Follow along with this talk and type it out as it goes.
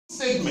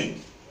statement.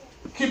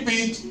 Keep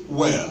it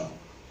well.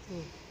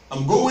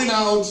 I'm going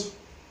out.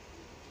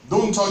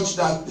 Don't touch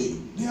that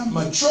thing. They are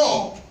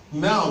mature.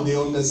 Now they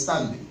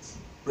understand it.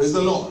 Praise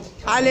the Lord.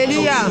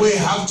 Hallelujah. So we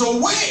have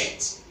to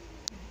wait.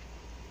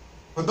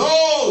 For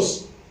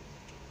those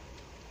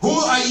who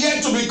are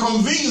yet to be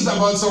convinced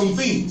about some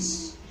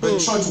things, the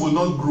church will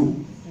not grow.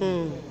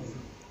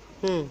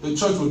 The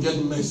church will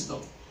get messed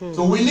up.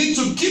 So we need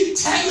to keep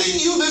telling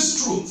you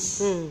this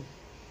truth.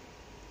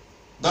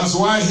 That's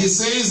why he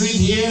says it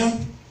here.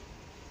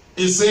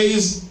 It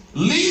says,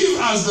 live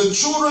as the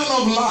children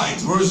of light.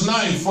 Verse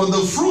 9, for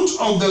the fruit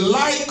of the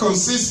light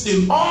consists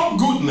in all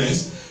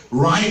goodness,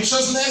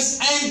 righteousness,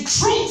 and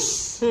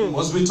truth. You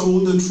must be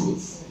told the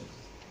truth.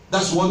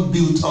 That's what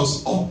built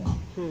us up.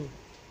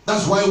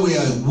 That's why we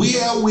are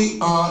where we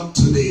are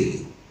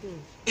today.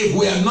 If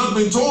we have not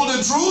been told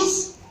the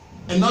truth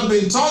and not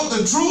been taught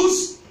the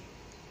truth,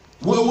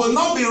 we will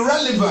not be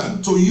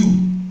relevant to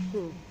you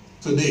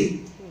today.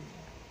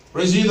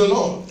 Praise ye the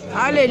Lord.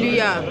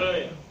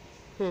 Hallelujah.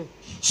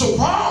 So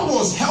Paul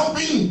was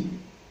helping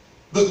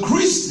the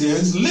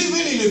Christians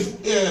living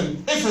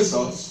in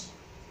Ephesus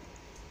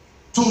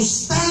to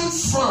stand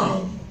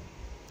firm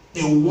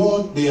in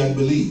what they had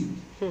believed.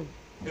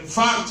 In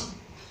fact,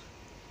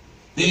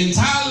 the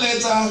entire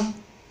letter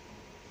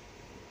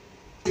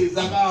is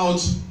about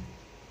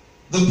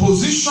the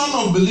position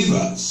of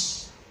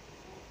believers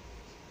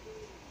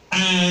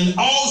and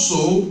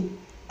also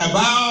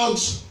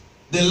about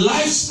the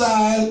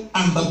lifestyle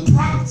and the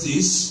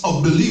practice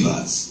of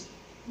believers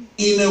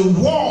in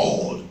a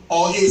world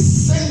or a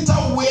center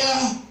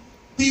where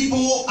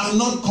people are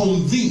not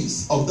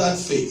convinced of that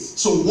faith.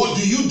 So what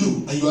do you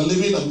do? And you are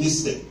living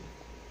amidst them.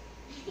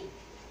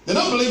 They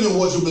don't believe in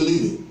what you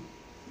believe in.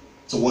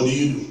 So what do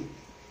you do?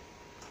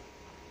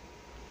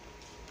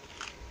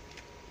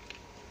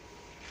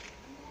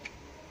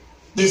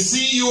 They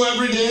see you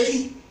every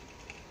day.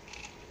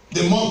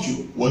 They mock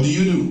you. What do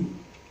you do?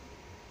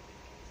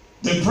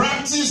 They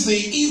practice the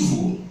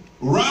evil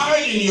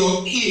right in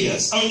your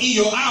ears, or in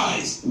your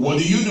eyes. What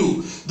do you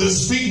do? They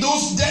speak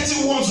those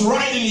dirty words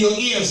right in your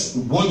ears.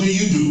 What do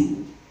you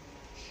do?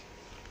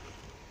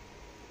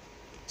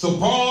 So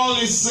Paul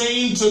is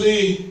saying to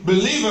the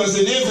believers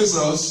in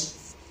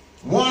Ephesus,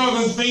 one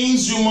of the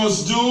things you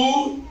must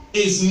do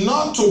is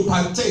not to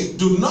partake,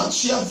 do not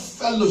share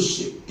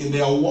fellowship in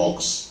their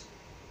works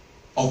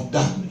of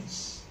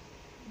darkness.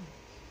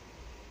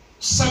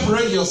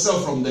 Separate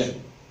yourself from them.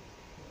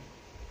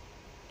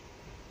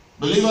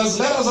 Believers,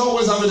 let us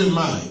always have it in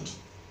mind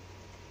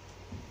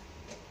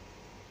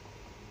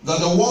that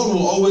the world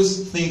will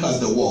always think as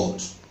the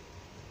world,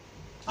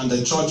 and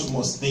the church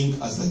must think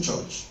as the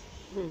church.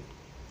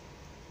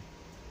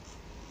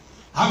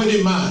 Have it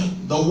in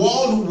mind, the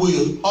world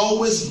will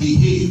always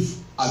behave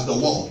as the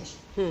world.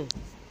 It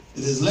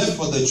is left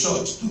for the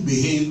church to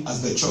behave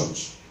as the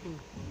church.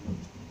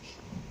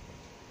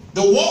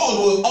 The world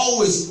will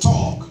always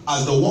talk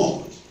as the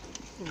world.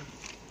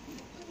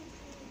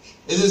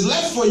 It is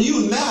left for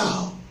you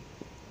now,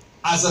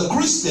 as a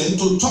Christian,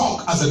 to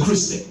talk as a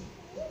Christian.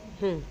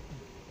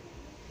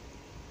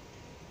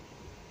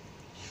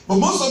 But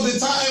most of the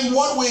time,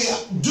 what we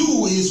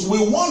do is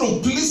we want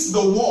to please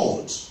the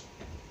world.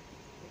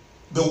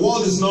 The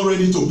world is not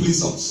ready to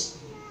please us.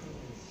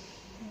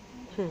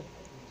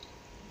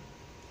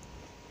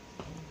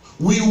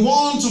 We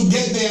want to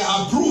get their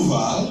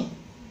approval,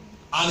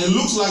 and it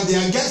looks like they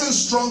are getting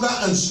stronger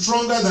and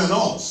stronger than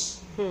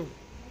us.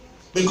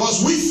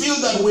 Because we feel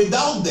that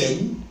without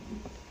them,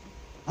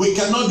 we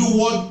cannot do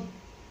what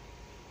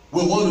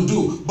we want to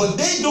do. But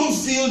they don't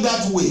feel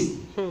that way.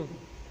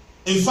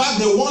 In fact,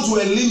 they want to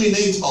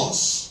eliminate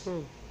us.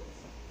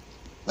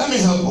 Let me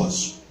help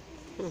us.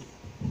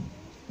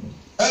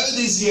 Early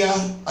this year,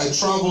 I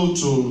traveled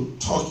to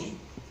Turkey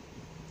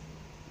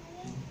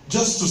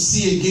just to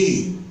see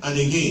again and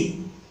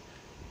again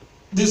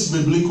these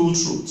biblical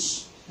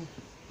truths.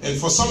 And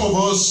for some of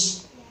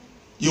us,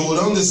 you would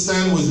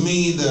understand with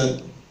me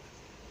that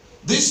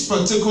this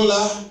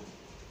particular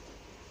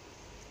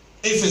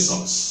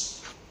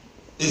Ephesus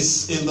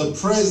is in the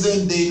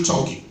present day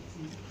Turkey.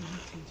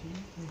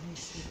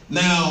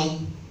 Now,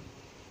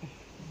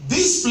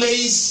 this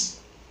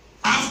place,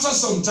 after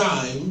some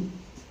time,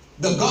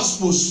 the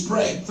gospel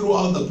spread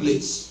throughout the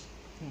place.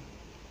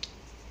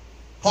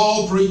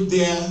 Paul preached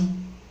there,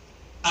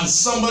 and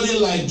somebody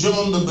like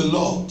John the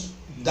Beloved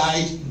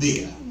died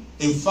there.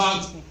 In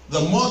fact,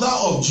 the mother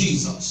of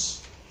Jesus,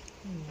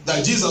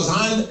 that Jesus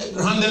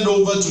handed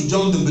over to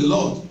John the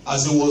Beloved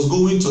as he was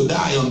going to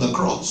die on the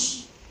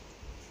cross,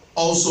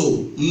 also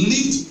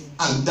lived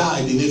and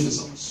died in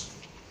Ephesus.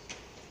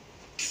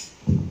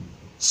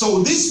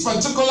 So this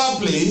particular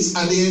place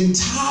and the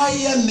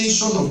entire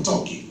nation of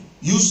Turkey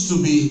used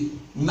to be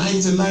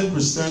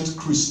 99%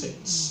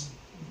 Christians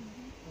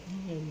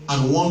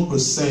and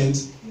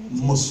 1%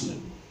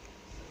 Muslim.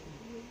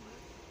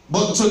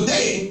 But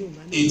today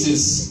it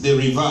is the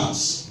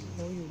reverse.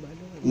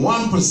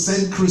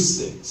 1%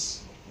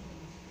 Christians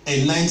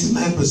and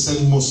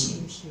 99%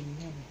 Muslims.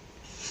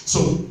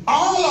 So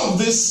all of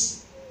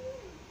this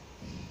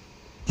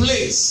place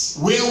place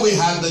where we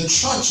had the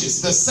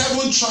churches, the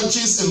 7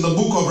 churches in the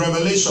book of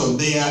Revelation.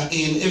 They are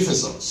in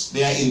Ephesus.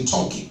 They are in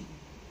Turkey.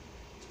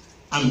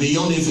 And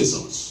beyond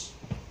Ephesus,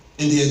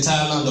 in the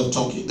entire land of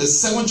Turkey. The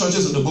 7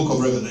 churches in the book of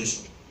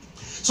Revelation.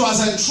 So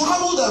as I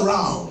traveled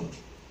around,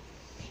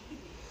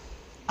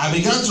 I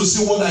began to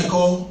see what I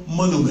call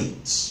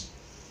monuments,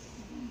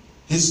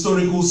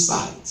 historical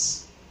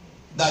sites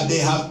that they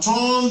have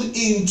turned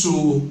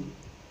into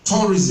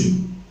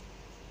tourism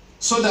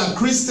so that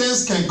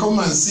Christians can come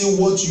and see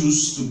what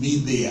used to be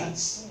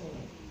theirs.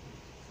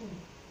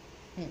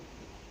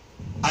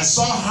 I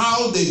saw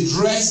how they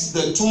dressed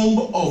the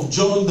tomb of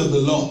John the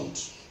Beloved,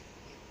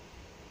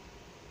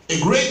 a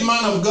great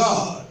man of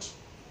God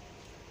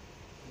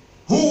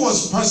who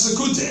was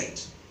persecuted.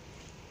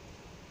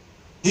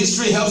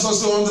 History helps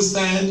us to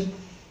understand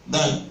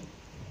that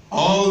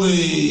all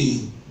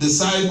the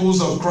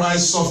disciples of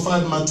Christ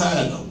suffered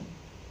martyrdom,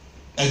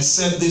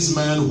 except this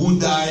man who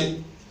died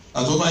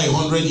at over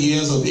 100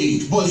 years of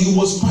age. But he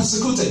was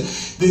persecuted.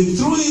 They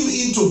threw him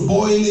into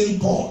boiling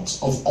pot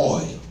of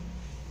oil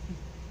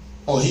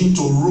for him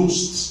to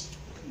roast,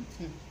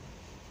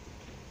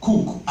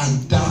 cook,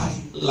 and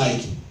die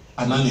like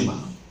an animal.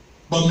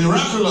 But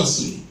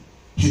miraculously,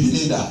 he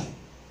didn't die.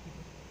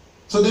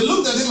 So they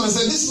looked at him and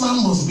said, this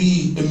man must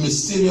be a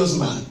mysterious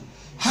man.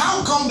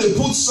 How come they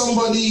put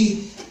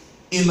somebody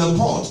in a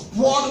pot,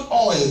 poured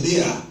oil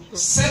there,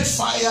 set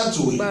fire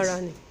to it,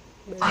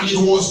 and it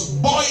was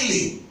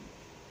boiling?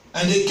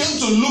 And they came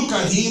to look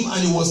at him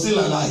and he was still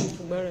alive.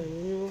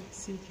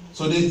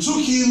 So they took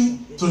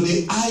him to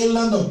the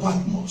island of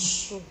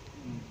Patmos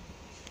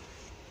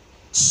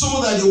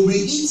so that he will be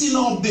eaten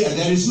up there.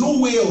 There is no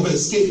way of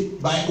escape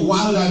by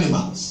wild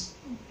animals.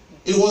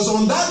 It was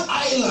on that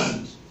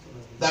island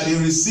that he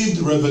received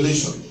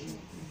revelation.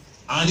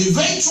 And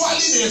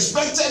eventually they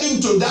expected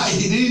him to die.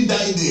 He didn't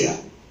die there.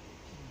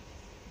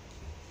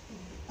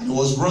 And he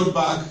was brought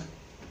back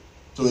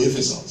to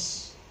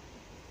Ephesus.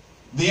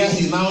 There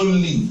he now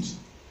lived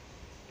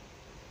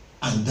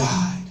and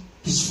died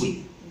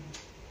peacefully.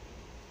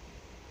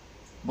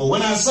 But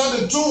when I saw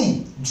the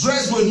tomb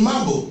dressed with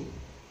marble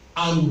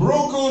and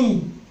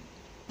broken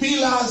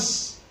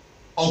pillars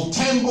of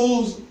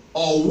temples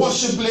or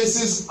worship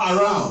places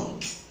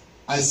around,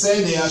 I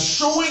said they are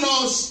showing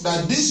us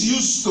that this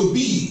used to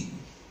be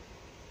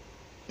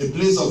a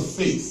place of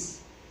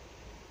faith,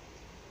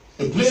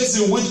 a place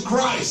in which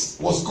Christ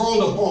was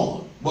called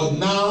upon, but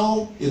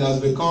now it has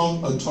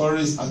become a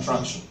tourist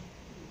attraction.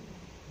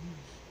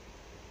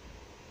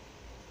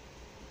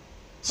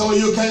 So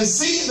you can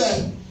see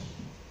that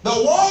the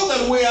world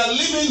that we are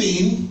living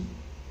in,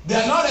 they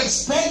are not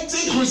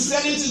expecting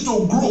Christianity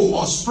to grow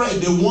or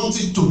spread. They want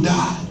it to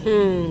die.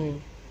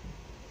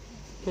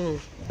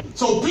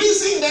 So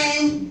pleasing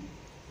them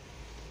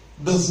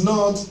does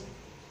not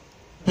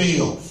pay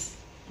off.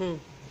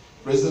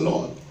 Praise the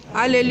Lord.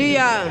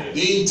 Hallelujah.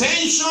 The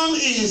intention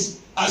is,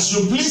 as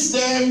you please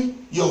them,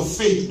 your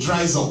faith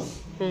dries off.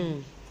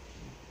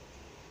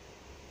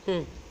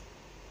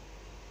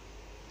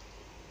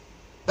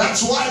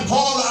 That's why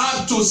Paul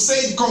had to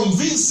say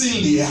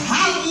convincingly,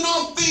 have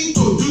nothing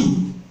to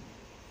do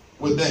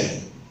with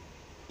them.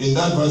 In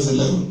that verse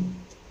 11.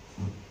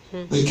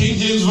 The King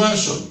James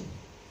Version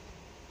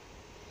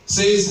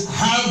says,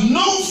 have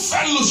no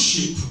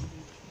fellowship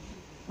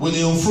with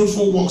the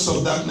unfruitful works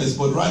of darkness,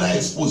 but rather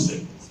expose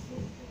them.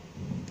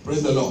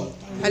 Praise the Lord.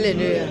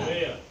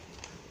 Hallelujah.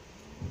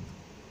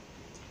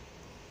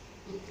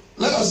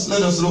 Let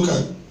us look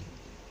at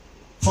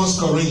 1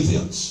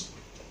 Corinthians.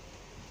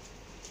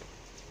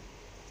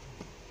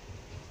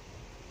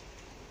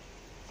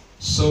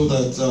 So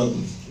that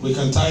we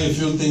can tie a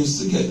few things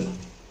together.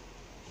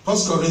 1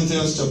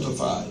 Corinthians chapter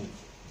 5.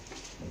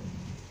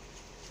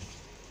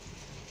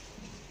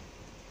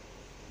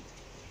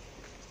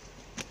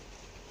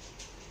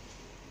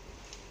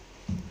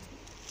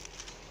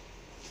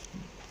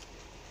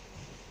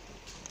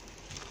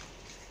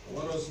 I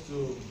want us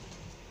to...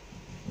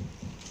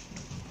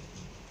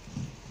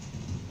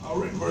 I'll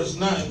read verse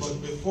 9,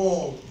 but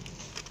before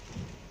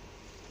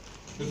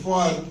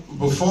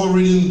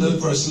reading the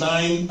verse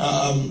 9,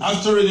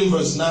 after reading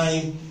verse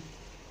 9,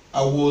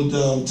 I would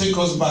take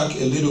us back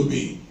a little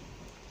bit.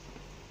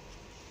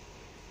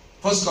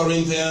 1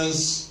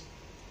 Corinthians,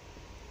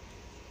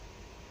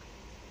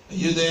 are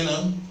you there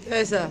now?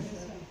 Yes, sir.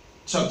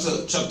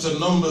 Chapter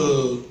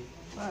number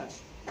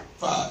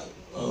 5.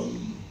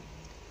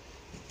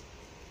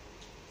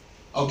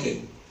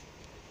 Okay.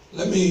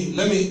 Let me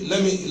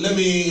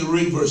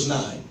read verse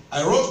 9.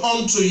 I wrote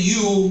unto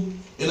you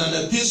in an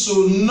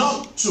epistle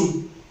not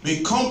to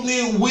be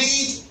company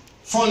with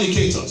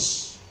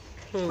fornicators.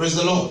 Praise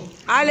the Lord.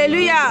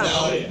 Hallelujah.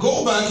 Now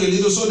go back a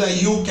little so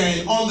that you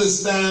can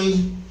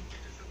understand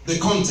the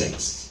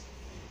context.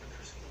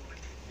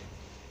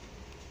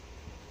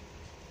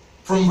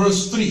 From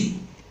verse 3.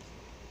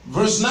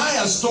 Verse 9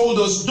 has told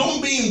us,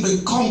 don't be in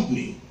the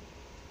company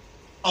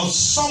of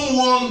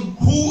someone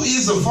who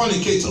is a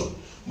fornicator.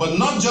 But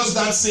not just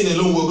that sin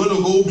alone. We're going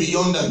to go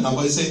beyond that now.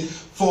 But he said,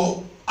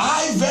 for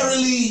I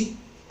verily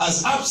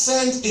as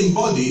absent in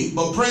body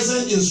but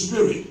present in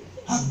spirit,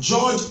 have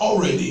judged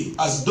already,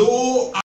 as though